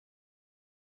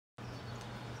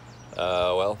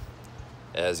Well,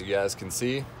 as you guys can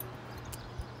see,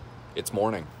 it's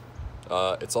morning.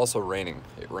 It's also raining.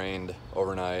 It rained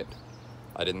overnight.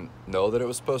 I didn't know that it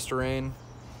was supposed to rain.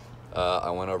 I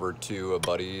went over to a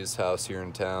buddy's house here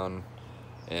in town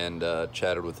and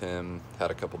chatted with him,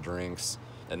 had a couple drinks,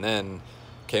 and then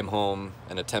came home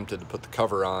and attempted to put the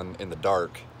cover on in the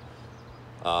dark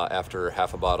after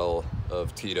half a bottle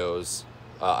of Tito's.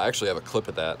 I actually have a clip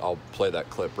of that. I'll play that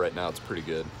clip right now. It's pretty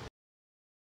good.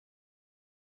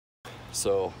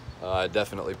 So I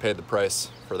definitely paid the price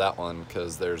for that one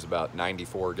because there's about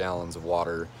 94 gallons of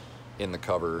water in the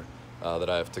cover that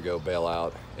I have to go bail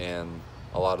out, and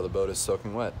a lot of the boat is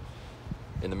soaking wet.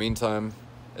 In the meantime,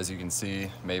 as you can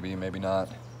see, maybe not,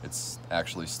 it's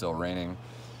actually still raining.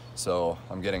 So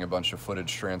I'm getting a bunch of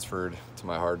footage transferred to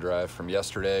my hard drive from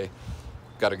yesterday.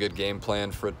 Got a good game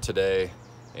plan for today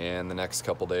and the next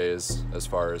couple days as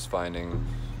far as finding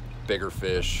bigger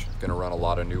fish. Gonna run a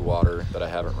lot of new water that I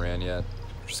haven't ran yet.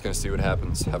 Just gonna see what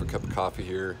happens. Have a cup of coffee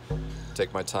here,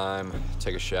 take my time,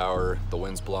 take a shower. The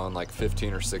wind's blowing like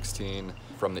 15 or 16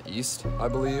 from the east, I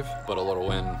believe, but a little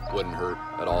wind wouldn't hurt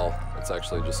at all. It's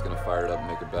actually just gonna fire it up and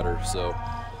make it better. So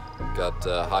got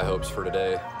high hopes for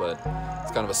today, but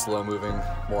it's kind of a slow moving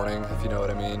morning, if you know what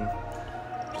I mean.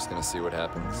 Just gonna see what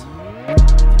happens.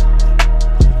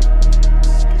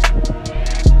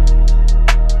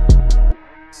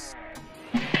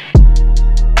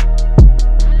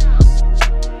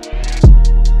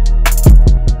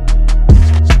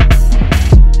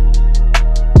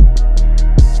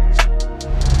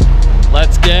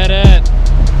 Let's get it.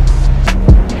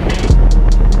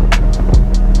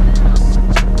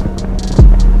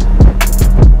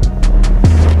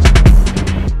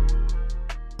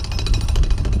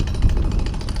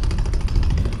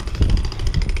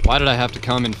 Why did I have to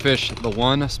come and fish the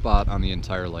one spot on the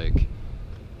entire lake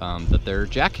that they're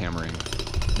jackhammering?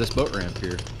 This boat ramp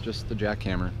here, just the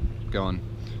jackhammer going.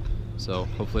 So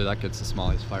hopefully that gets the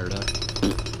smallies fired up.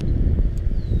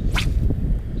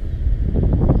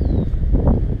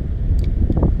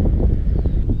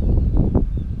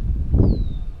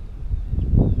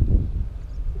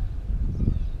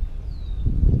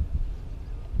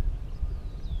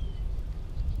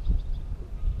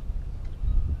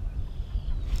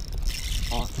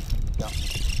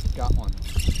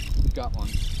 Got one.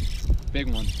 Big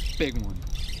one. Big one.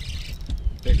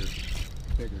 Bigger.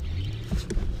 Bigger.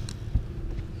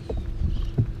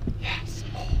 Yes.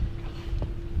 Oh, God.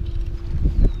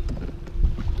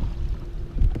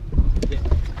 Yeah.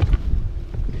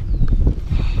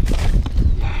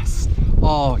 Yes.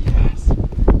 Oh, yes.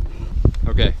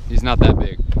 Okay, he's not that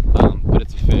big, but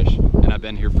it's a fish, and I've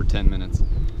been here for 10 minutes.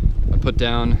 I put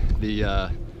down the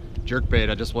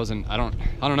jerkbait. I just wasn't, I don't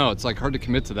know, it's like hard to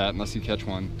commit to that unless you catch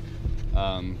one.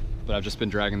 But I've just been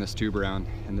dragging this tube around,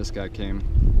 and this guy came.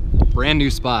 Brand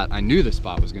new spot. I knew this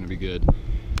spot was gonna be good.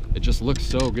 It just looked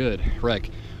so good. Rick,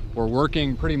 we're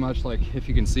working pretty much like, if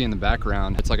you can see in the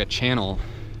background, it's like a channel,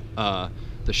 the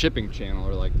shipping channel,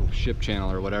 or like the ship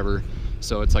channel or whatever.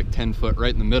 So it's like 10 foot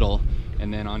right in the middle,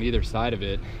 and then on either side of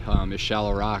it is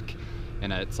shallow rock,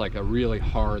 and it's like a really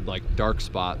hard, like dark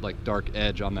spot, like dark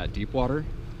edge on that deep water.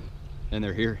 And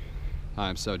they're here.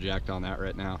 I'm so jacked on that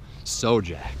right now. So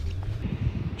jacked.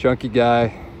 Chunky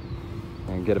guy,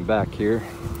 and get him back here.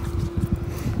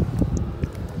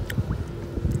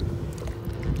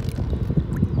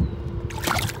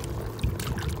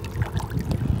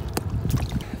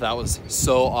 That was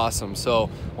so awesome. So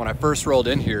when I first rolled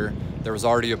in here, there was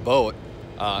already a boat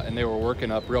and they were working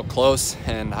up real close,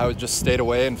 and I just stayed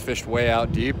away and fished way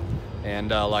out deep. And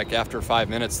like after 5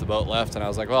 minutes, the boat left, and I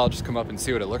was like, well, I'll just come up and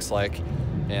see what it looks like.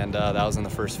 And that was in the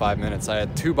first 5 minutes. I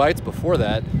had 2 bites before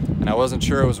that, and I wasn't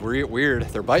sure it was weird.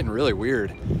 They're biting really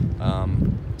weird.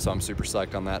 So I'm super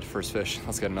psyched on that first fish.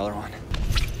 Let's get another one.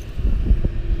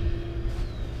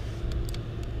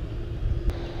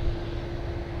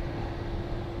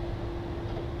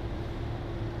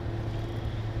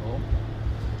 Oh.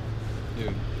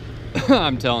 Dude,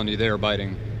 I'm telling you, they are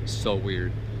biting so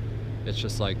weird. It's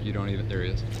just like, you don't even, there he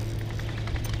is.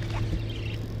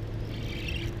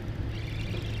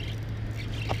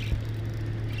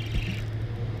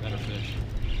 Better fish,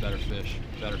 better fish,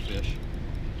 better fish.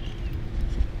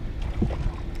 Oh,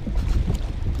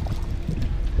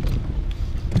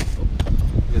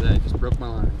 look at that, it just broke my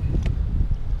line.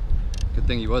 Good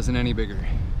thing he wasn't any bigger.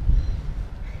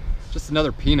 Just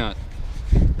another peanut.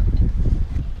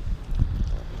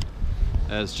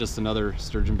 As just another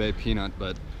Sturgeon Bay peanut,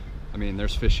 but I mean,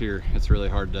 there's fish here. It's really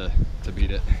hard to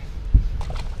beat it.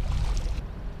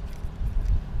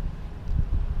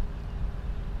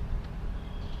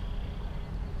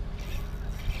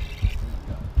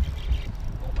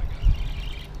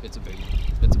 It's a big one.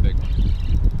 It's a big one.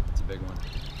 It's a big one.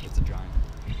 It's a giant.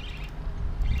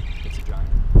 It's a giant.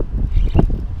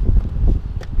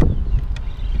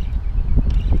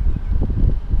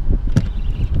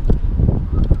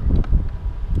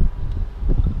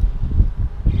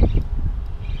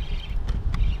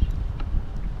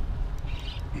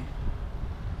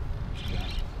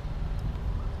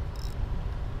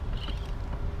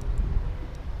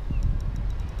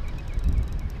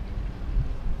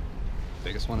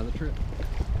 Biggest one of the trip.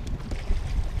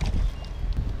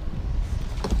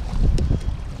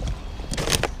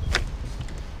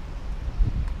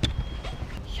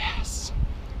 Yes!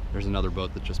 There's another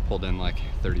boat that just pulled in like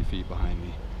 30 feet behind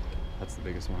me. That's the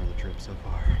biggest one of the trip so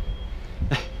far.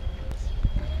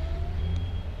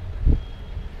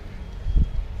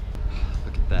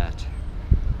 Look at that.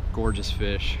 Gorgeous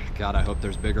fish. God, I hope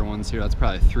there's bigger ones here. That's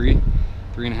probably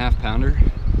 3.5 pounder.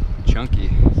 Chunky.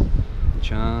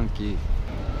 Chunky.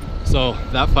 So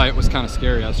that fight was kind of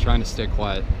scary. I was trying to stay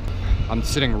quiet. I'm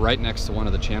sitting right next to one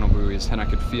of the channel buoys, and I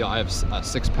could feel, I have a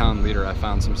 6-pound leader. I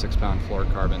found some 6-pound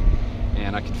fluorocarbon,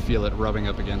 and I could feel it rubbing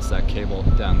up against that cable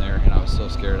down there, and I was so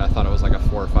scared. I thought it was like a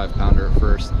 4 or 5 pounder at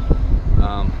first.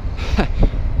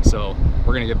 So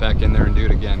we're gonna get back in there and do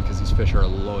it again, because these fish are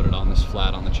loaded on this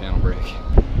flat on the channel break.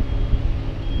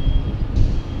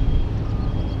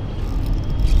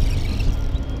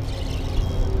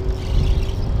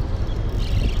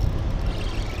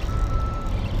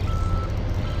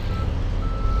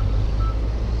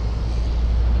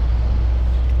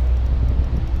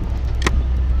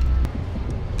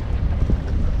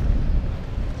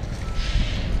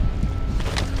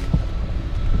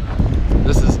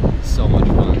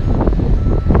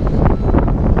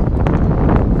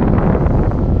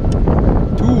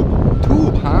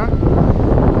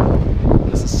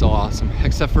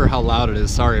 Except for how loud it is.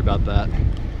 Sorry about that.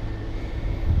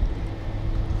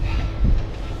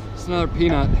 It's another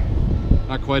peanut.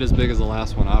 Not quite as big as the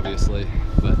last one, obviously,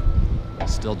 but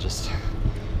still just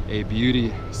a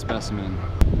beauty specimen.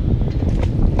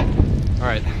 All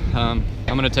right, I'm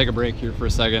gonna take a break here for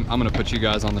a second. I'm gonna put you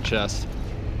guys on the chest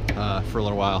for a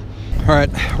little while. All right,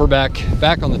 we're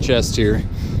back on the chest here.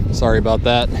 Sorry about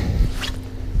that.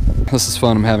 This is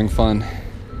fun. I'm having fun.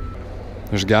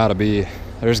 There's gotta be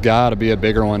a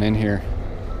bigger one in here.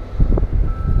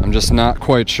 I'm just not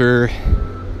quite sure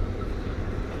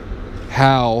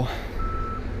how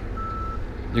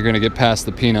you're gonna get past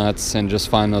the peanuts and just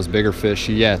find those bigger fish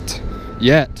yet.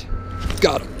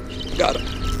 Got him.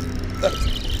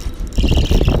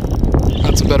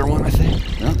 That's a better one, I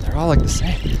think. No, they're all like the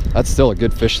same. That's still a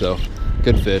good fish though.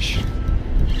 Good fish.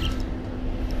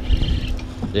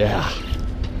 Yeah.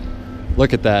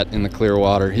 Look at that in the clear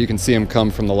water. You can see him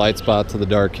come from the light spot to the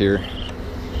dark here.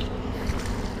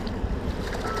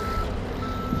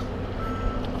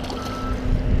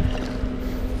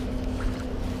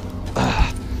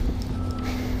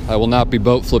 I will not be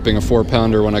boat flipping a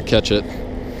 4-pounder when I catch it,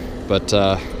 but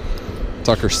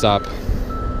Tucker, stop.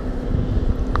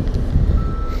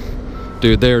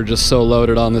 Dude, they're just so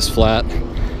loaded on this flat.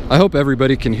 I hope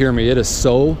everybody can hear me. It is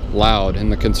so loud in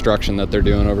the construction that they're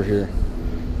doing over here.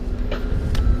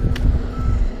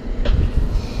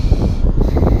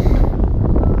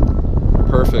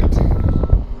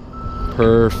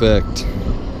 Perfect.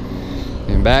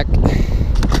 And back.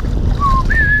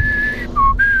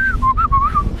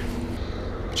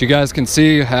 But you guys can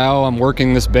see how I'm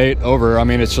working this bait over. I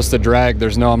mean, it's just a drag.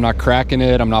 I'm not cracking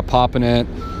it, I'm not popping it.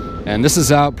 And this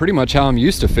is pretty much how I'm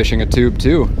used to fishing a tube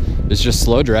too. It's just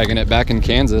slow dragging it back in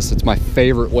Kansas. It's my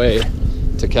favorite way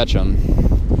to catch them.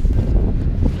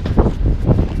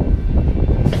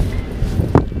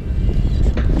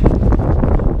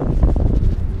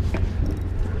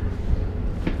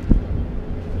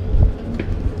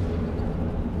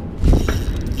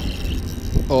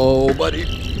 Oh, buddy.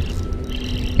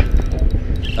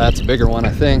 That's a bigger one,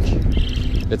 I think.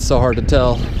 It's so hard to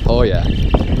tell. Oh, yeah.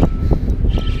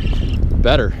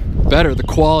 Better. The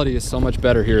quality is so much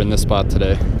better here in this spot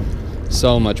today.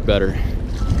 So much better.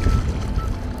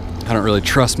 I don't really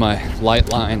trust my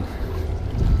light line.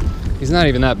 He's not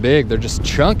even that big. They're just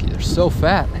chunky. They're so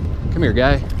fat. Come here,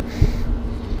 guy.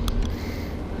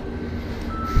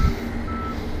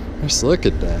 Just look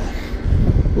at that.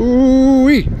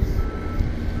 Ooh-wee.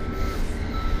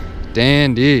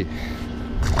 Dandy.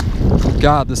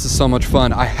 God, this is so much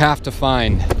fun. I have to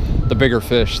find the bigger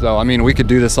fish though. I mean, we could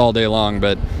do this all day long,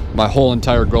 but my whole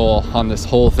entire goal on this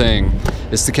whole thing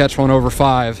is to catch one over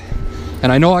 5.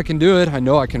 And I know I can do it. I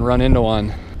know I can run into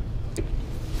one.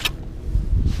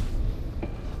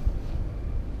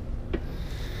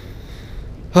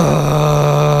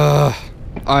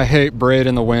 I hate braid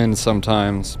in the wind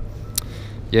sometimes.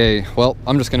 Yay. Well,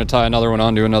 I'm just gonna tie another one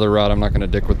onto another rod. I'm not gonna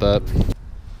dick with that.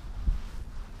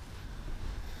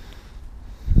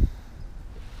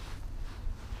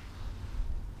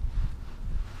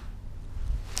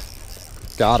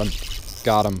 Got him.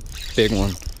 Got him. Big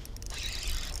one.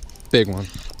 Big one.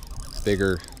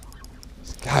 Bigger.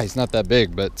 God, he's not that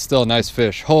big, but still a nice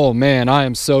fish. Oh man, I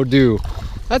am so due.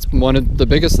 That's one of the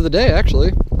biggest of the day,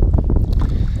 actually.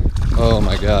 Oh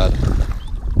my God.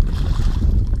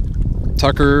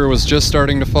 Tucker was just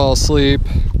starting to fall asleep.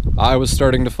 I was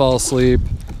starting to fall asleep.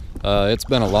 It's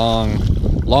been a long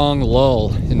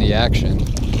lull in the action.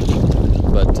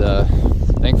 But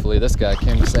thankfully this guy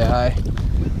came to say hi.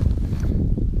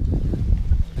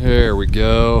 There we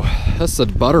go. That's a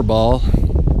butterball.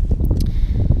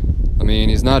 I mean,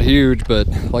 he's not huge, but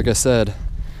like I said,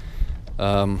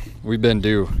 we've been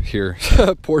due here.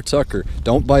 Poor Tucker.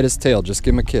 Don't bite his tail, just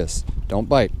give him a kiss. Don't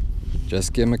bite,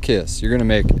 just give him a kiss. You're gonna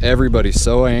make everybody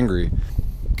so angry.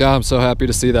 God, I'm so happy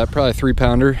to see that. Probably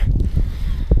 3-pounder.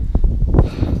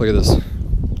 Look at this.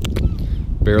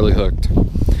 Barely hooked.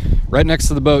 Right next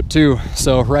to the boat too.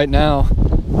 So right now,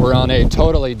 we're on a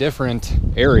totally different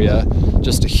area,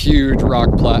 just a huge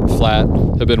rock flat.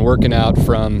 I've been working out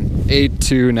from 8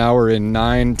 to now we're in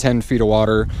 9-10 feet of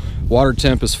water. Water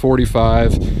temp is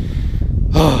 45.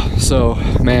 Oh, so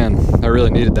man, I really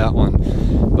needed that one.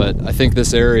 But I think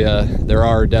this area, there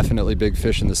are definitely big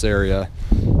fish in this area.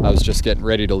 I was just getting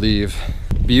ready to leave.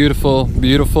 Beautiful,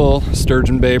 beautiful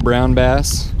Sturgeon Bay brown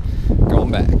bass. Going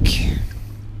back.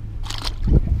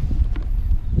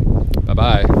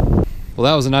 Bye-bye. Well,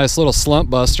 that was a nice little slump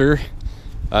buster.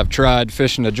 I've tried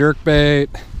fishing a jerkbait.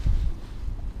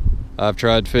 I've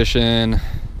tried fishing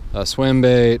a swim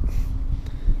bait.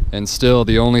 And still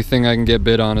the only thing I can get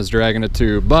bit on is dragging a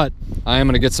tube. But I am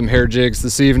gonna get some hair jigs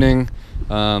this evening.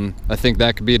 I think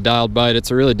that could be a dialed bite.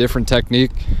 It's a really different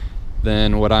technique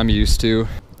than what I'm used to.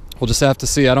 We'll just have to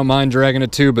see. I don't mind dragging a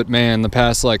tube, but man, the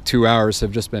past like 2 hours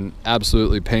have just been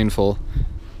absolutely painful.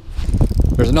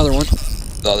 There's another one.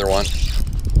 The other one.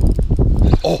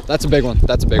 Oh, that's a big one.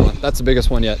 That's a big one. That's the biggest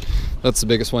one yet. That's the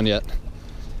biggest one yet.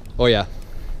 Oh yeah.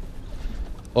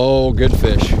 Oh, good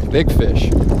fish. Big fish.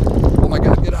 Oh my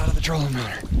God, get out of the trolling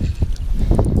motor.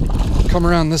 Come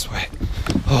around this way.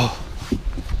 Oh,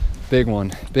 big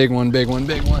one. Big one, big one,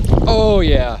 big one. Oh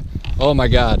yeah. Oh my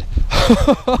God.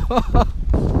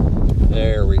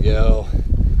 There we go.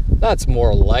 That's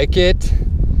more like it.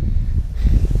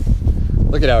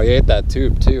 Look at how he ate that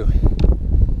tube too.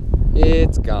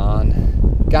 It's gone.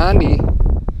 Gandhi.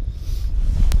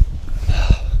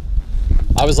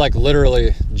 I was like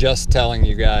literally just telling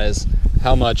you guys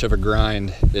how much of a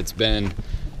grind it's been,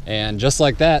 and just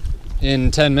like that,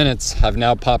 in 10 minutes I've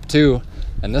now popped 2,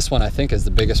 and this one I think is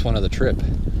the biggest one of the trip.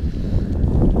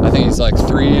 I think he's like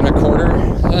 3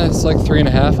 1/4. It's like 3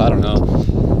 1/2. I don't know.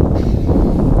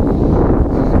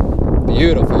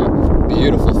 Beautiful,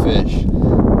 beautiful fish.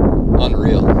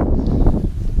 Unreal.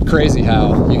 Crazy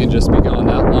how you can just be going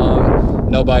that long.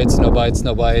 No bites, no bites,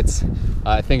 no bites.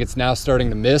 I think it's now starting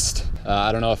to mist.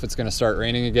 I don't know if it's gonna start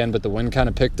raining again, but the wind kind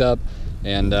of picked up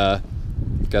and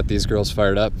got these girls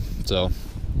fired up. So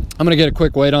I'm gonna get a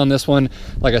quick weight on this one.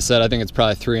 Like I said, I think it's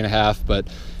probably 3 1/2, but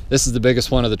this is the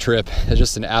biggest one of the trip. It's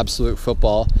just an absolute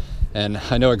football. And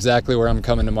I know exactly where I'm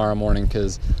coming tomorrow morning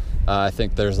because I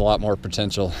think there's a lot more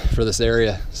potential for this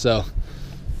area. So,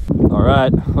 all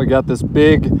right, we got this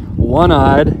big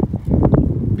one-eyed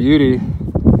beauty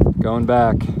going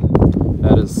back.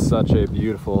 That is such a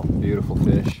beautiful, beautiful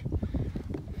fish.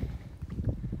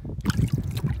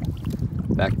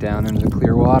 Back down into the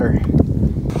clear water.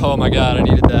 Oh my God, I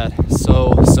needed that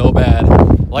so bad.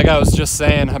 Like I was just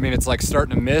saying, I mean, it's like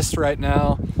starting to mist right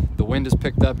now. The wind has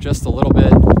picked up just a little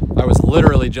bit. I was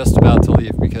literally just about to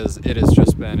leave because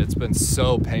it's been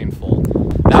so painful.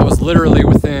 That was literally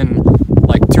within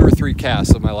like 2 or 3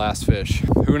 casts of my last fish.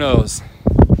 Who knows?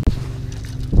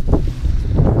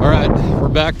 All right, we're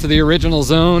back to the original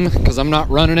zone because I'm not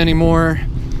running anymore.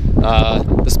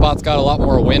 The spot's got a lot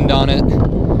more wind on it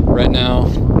right now.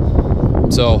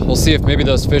 So we'll see if maybe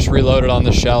those fish reloaded on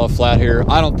this shallow flat here.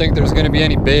 I don't think there's gonna be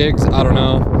any bigs, I don't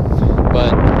know.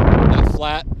 But that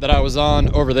flat that I was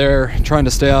on over there, trying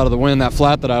to stay out of the wind, that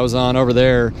flat that I was on over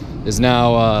there is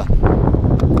now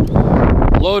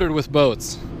loaded with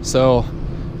boats. So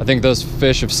I think those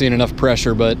fish have seen enough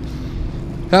pressure, but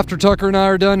after Tucker and I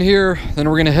are done here, then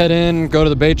we're gonna head in, go to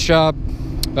the bait shop,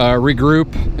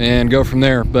 regroup, and go from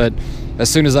there. But as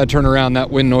soon as I turn around, that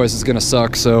wind noise is gonna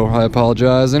suck, so I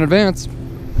apologize in advance.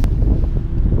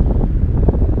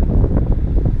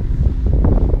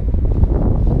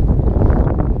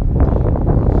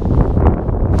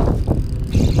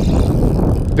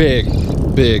 big,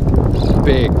 big,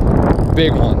 big,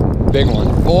 big one, big one.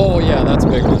 Oh yeah, that's a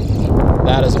big one.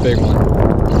 That is a big one.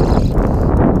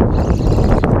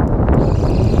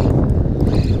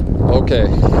 Okay.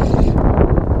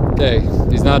 Okay,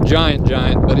 he's not giant,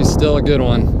 but he's still a good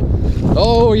one.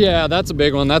 Oh yeah, that's a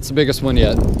big one. That's the biggest one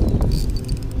yet.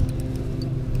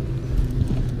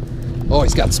 Oh,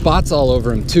 he's got spots all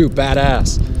over him too,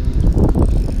 badass.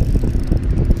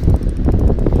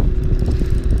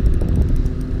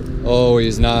 Oh,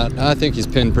 he's not. I think he's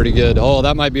pinned pretty good. Oh,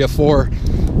 that might be a 4.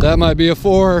 That might be a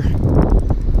 4.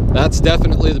 That's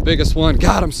definitely the biggest one.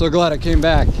 God, I'm so glad I came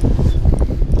back.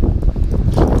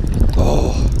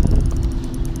 Oh.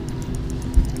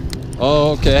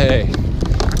 Okay.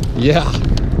 Yeah.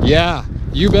 Yeah.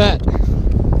 You bet.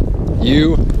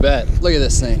 You bet. Look at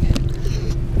this thing.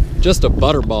 Just a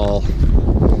butterball.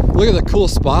 Look at the cool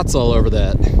spots all over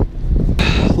that.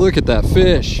 Look at that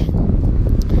fish.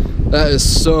 That is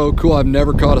so cool. I've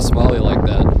never caught a smallie like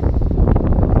that.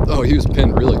 Oh, he was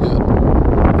pinned really good.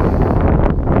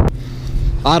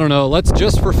 I don't know, let's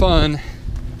just for fun,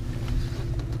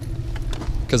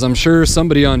 because I'm sure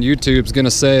somebody on YouTube's gonna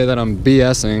say that I'm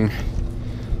BSing,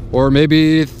 or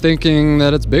maybe thinking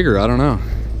that it's bigger, I don't know.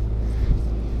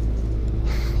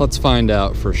 Let's find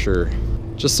out for sure.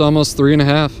 Just almost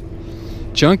 3.5.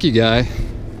 Chunky guy.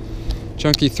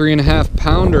 Chunky 3.5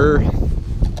 pounder.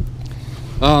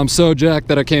 Oh, I'm so jacked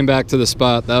that I came back to the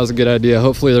spot. That was a good idea.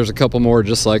 Hopefully there's a couple more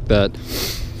just like that.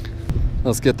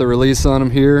 Let's get the release on him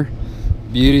here.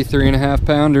 Beauty 3.5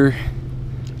 pounder.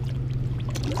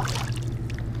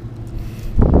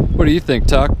 What do you think,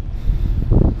 Tuck?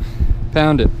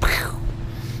 Pound it.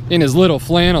 In his little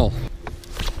flannel.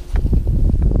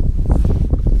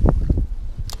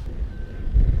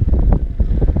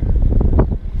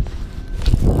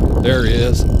 There he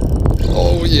is.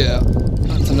 Oh yeah,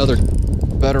 that's another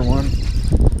better one.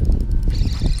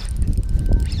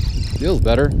 Feels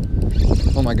better.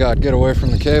 Oh my God, get away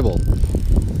from the cable.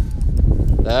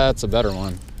 That's a better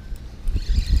one.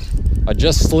 I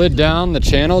just slid down the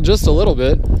channel just a little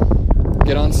bit,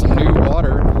 get on some new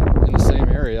water in the same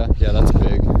area. Yeah, that's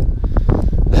big.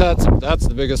 That's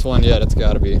the biggest one yet, it's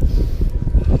gotta be.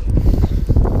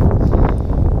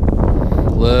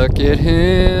 Look at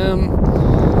him.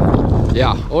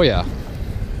 Yeah, oh yeah.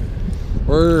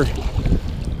 We're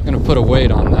gonna put a weight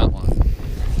on that one.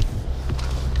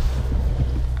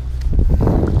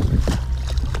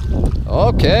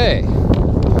 Okay.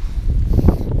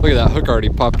 Look at that hook already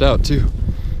popped out too.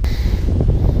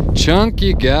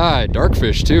 Chunky guy,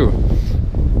 darkfish too.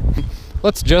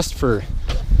 Let's just for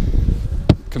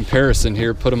comparison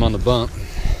here, put him on the bump.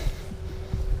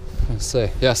 Let's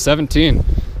say, yeah, 17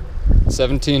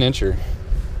 incher.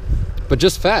 But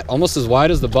just fat, almost as wide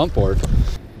as the bump board.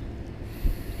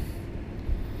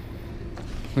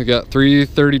 We got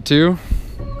 332.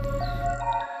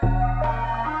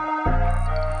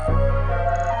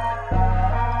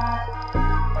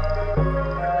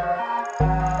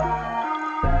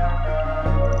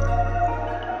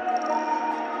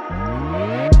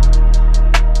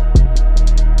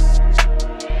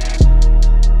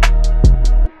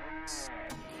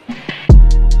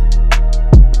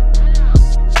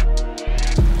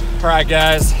 All right,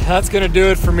 guys, that's gonna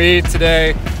do it for me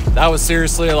today. That was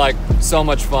seriously like so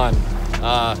much fun.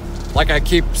 Like I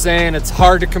keep saying, it's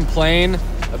hard to complain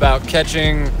about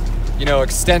catching, you know,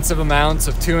 extensive amounts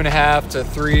of 2.5 to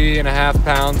 3.5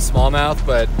 pound smallmouth,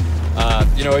 but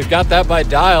you know, we've got that bite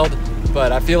dialed,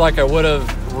 but I feel like I would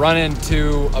have run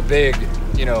into a big,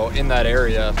 you know, in that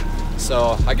area.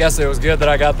 So I guess it was good that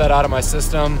I got that out of my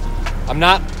system. I'm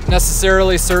not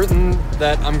necessarily certain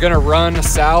that I'm gonna run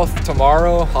south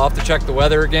tomorrow. I'll have to check the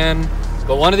weather again.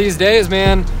 But one of these days,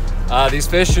 man, these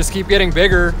fish just keep getting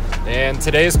bigger, and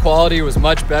today's quality was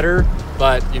much better.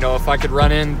 But you know, if I could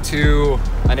run into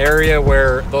an area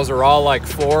where those are all like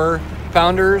 4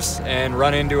 pounders and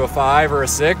run into a 5 or a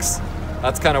 6,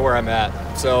 that's kind of where I'm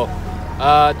at. So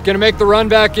gonna make the run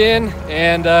back in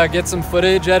and get some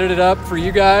footage edited up for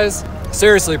you guys.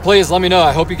 Seriously, please let me know.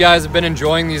 I hope you guys have been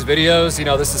enjoying these videos. You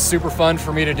know, this is super fun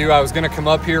for me to do. I was gonna come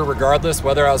up here regardless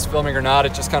whether I was filming or not.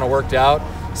 It just kind of worked out.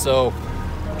 So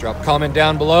drop a comment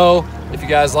down below if you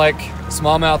guys like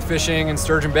smallmouth fishing in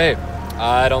Sturgeon Bay.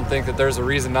 I don't think that there's a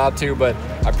reason not to, but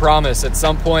I promise at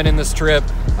some point in this trip,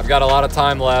 I've got a lot of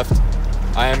time left.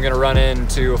 I am gonna run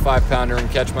into a 5 pounder and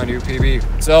catch my new PB.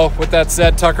 So with that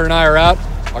said, Tucker and I are out.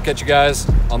 I'll catch you guys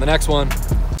on the next one.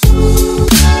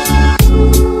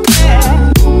 Yeah.